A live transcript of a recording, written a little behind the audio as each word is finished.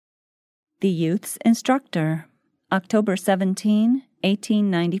The Youth's Instructor, October 17,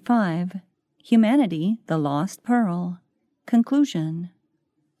 1895. Humanity, the Lost Pearl. Conclusion.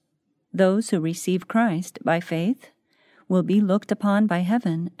 Those who receive Christ by faith will be looked upon by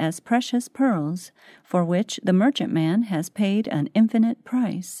heaven as precious pearls, for which the merchantman has paid an infinite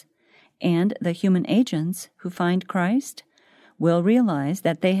price, and the human agents who find Christ will realize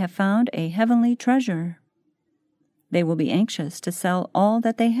that they have found a heavenly treasure. They will be anxious to sell all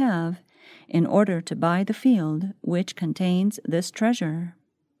that they have in order to buy the field which contains this treasure.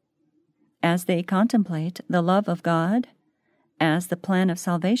 As they contemplate the love of God, as the plan of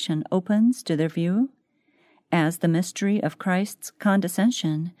salvation opens to their view, as the mystery of Christ's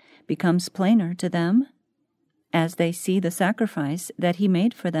condescension becomes plainer to them, as they see the sacrifice that He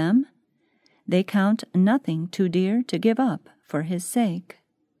made for them, they count nothing too dear to give up for His sake.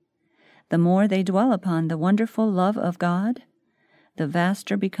 The more they dwell upon the wonderful love of God, the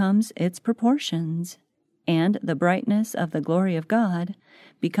vaster becomes its proportions, and the brightness of the glory of God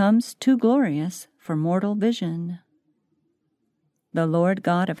becomes too glorious for mortal vision. The Lord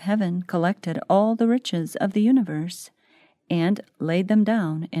God of heaven collected all the riches of the universe and laid them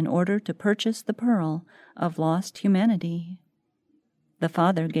down in order to purchase the pearl of lost humanity. The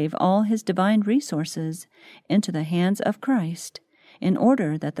Father gave all His divine resources into the hands of Christ in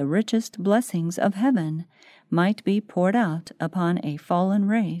order that the richest blessings of heaven might be poured out upon a fallen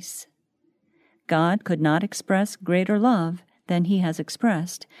race. God could not express greater love than He has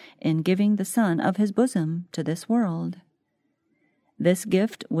expressed in giving the Son of His bosom to this world. This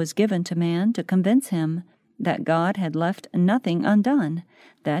gift was given to man to convince him that God had left nothing undone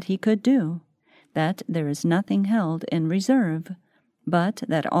that He could do, that there is nothing held in reserve, but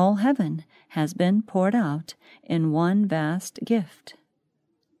that all heaven has been poured out in one vast gift.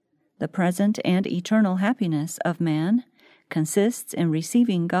 The present and eternal happiness of man consists in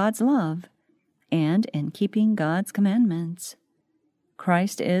receiving God's love and in keeping God's commandments.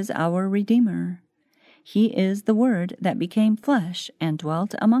 Christ is our Redeemer. He is the Word that became flesh and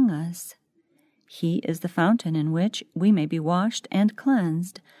dwelt among us. He is the fountain in which we may be washed and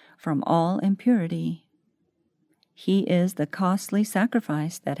cleansed from all impurity. He is the costly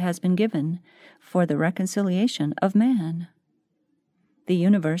sacrifice that has been given for the reconciliation of man. The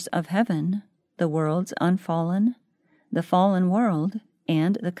universe of heaven, the worlds unfallen, the fallen world,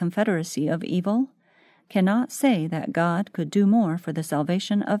 and the confederacy of evil cannot say that God could do more for the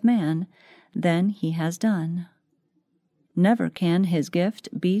salvation of man than He has done. Never can His gift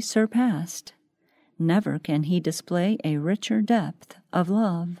be surpassed. Never can He display a richer depth of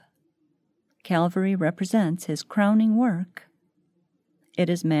love. Calvary represents His crowning work. It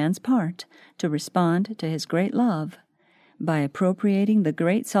is man's part to respond to His great love by appropriating the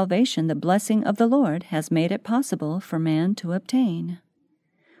great salvation the blessing of the Lord has made it possible for man to obtain.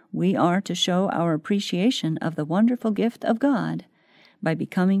 We are to show our appreciation of the wonderful gift of God by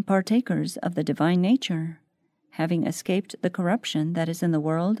becoming partakers of the divine nature, having escaped the corruption that is in the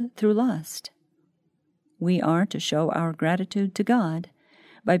world through lust. We are to show our gratitude to God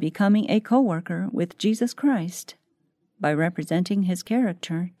by becoming a co-worker with Jesus Christ, by representing His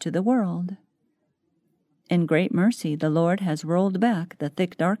character to the world. In great mercy the Lord has rolled back the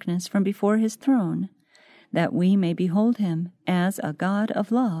thick darkness from before His throne, that we may behold Him as a God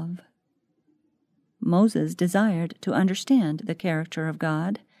of love. Moses desired to understand the character of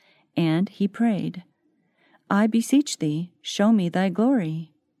God, and he prayed, "I beseech thee, show me thy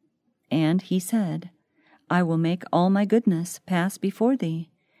glory." And he said, "I will make all my goodness pass before thee,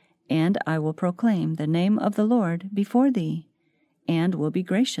 and I will proclaim the name of the Lord before thee, and will be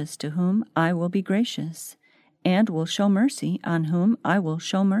gracious to whom I will be gracious, and will show mercy on whom I will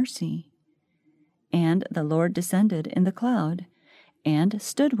show mercy." And the Lord descended in the cloud, and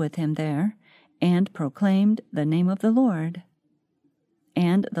stood with him there, and proclaimed the name of the Lord.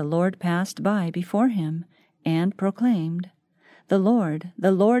 And the Lord passed by before him, and proclaimed, the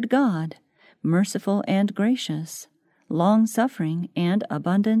Lord God, merciful and gracious, long-suffering and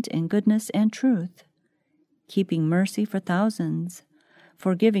abundant in goodness and truth, keeping mercy for thousands,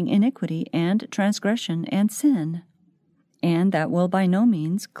 forgiving iniquity and transgression and sin, and that will by no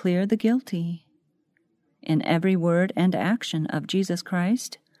means clear the guilty. In every word and action of Jesus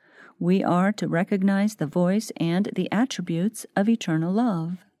Christ, we are to recognize the voice and the attributes of eternal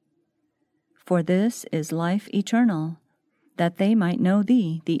love. For this is life eternal, that they might know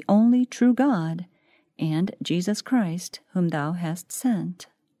thee, the only true God, and Jesus Christ, whom thou hast sent.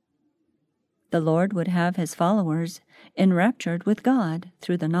 The Lord would have His followers enraptured with God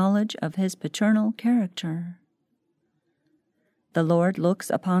through the knowledge of His paternal character. The Lord looks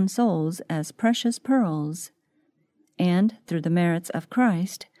upon souls as precious pearls, and through the merits of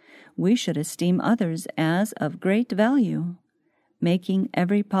Christ we should esteem others as of great value, making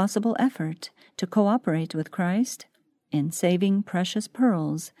every possible effort to cooperate with Christ in saving precious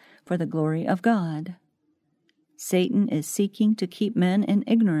pearls for the glory of God. Satan is seeking to keep men in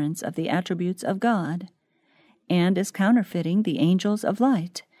ignorance of the attributes of God, and is counterfeiting the angels of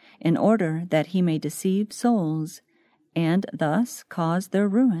light in order that he may deceive souls, and thus cause their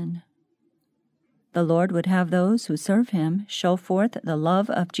ruin. The Lord would have those who serve him show forth the love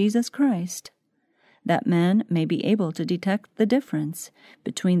of Jesus Christ, that men may be able to detect the difference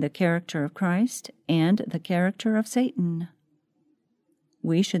between the character of Christ and the character of Satan.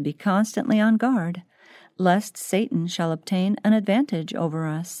 We should be constantly on guard, lest Satan shall obtain an advantage over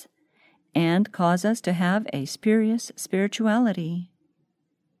us, and cause us to have a spurious spirituality.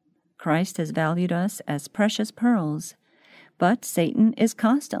 Christ has valued us as precious pearls, but Satan is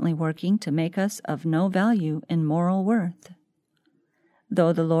constantly working to make us of no value in moral worth.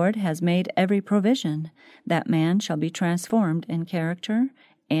 Though the Lord has made every provision that man shall be transformed in character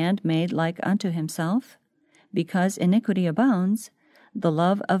and made like unto himself, because iniquity abounds, the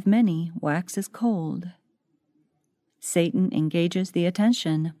love of many waxes cold. Satan engages the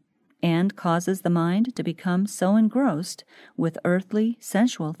attention and causes the mind to become so engrossed with earthly,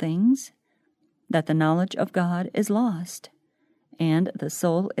 sensual things that the knowledge of God is lost, and the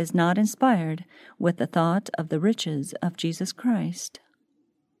soul is not inspired with the thought of the riches of Jesus Christ.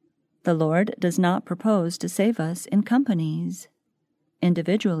 The Lord does not propose to save us in companies.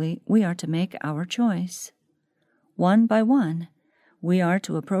 Individually, we are to make our choice. One by one, we are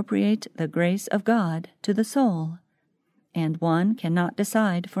to appropriate the grace of God to the soul, and one cannot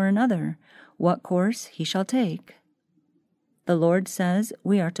decide for another what course he shall take. The Lord says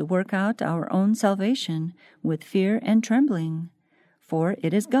we are to work out our own salvation with fear and trembling, for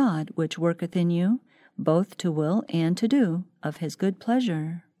it is God which worketh in you, both to will and to do of his good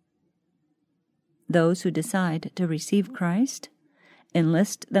pleasure. Those who decide to receive Christ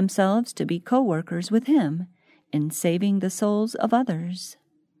enlist themselves to be co-workers with him in saving the souls of others.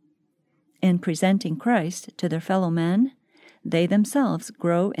 In presenting Christ to their fellow men, they themselves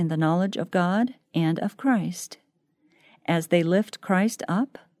grow in the knowledge of God and of Christ. As they lift Christ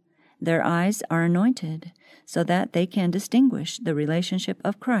up, their eyes are anointed so that they can distinguish the relationship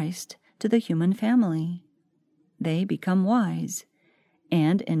of Christ to the human family. They become wise,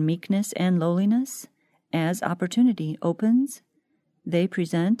 and in meekness and lowliness, as opportunity opens, they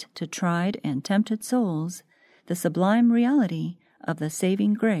present to tried and tempted souls the sublime reality of the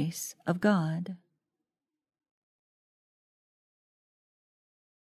saving grace of God.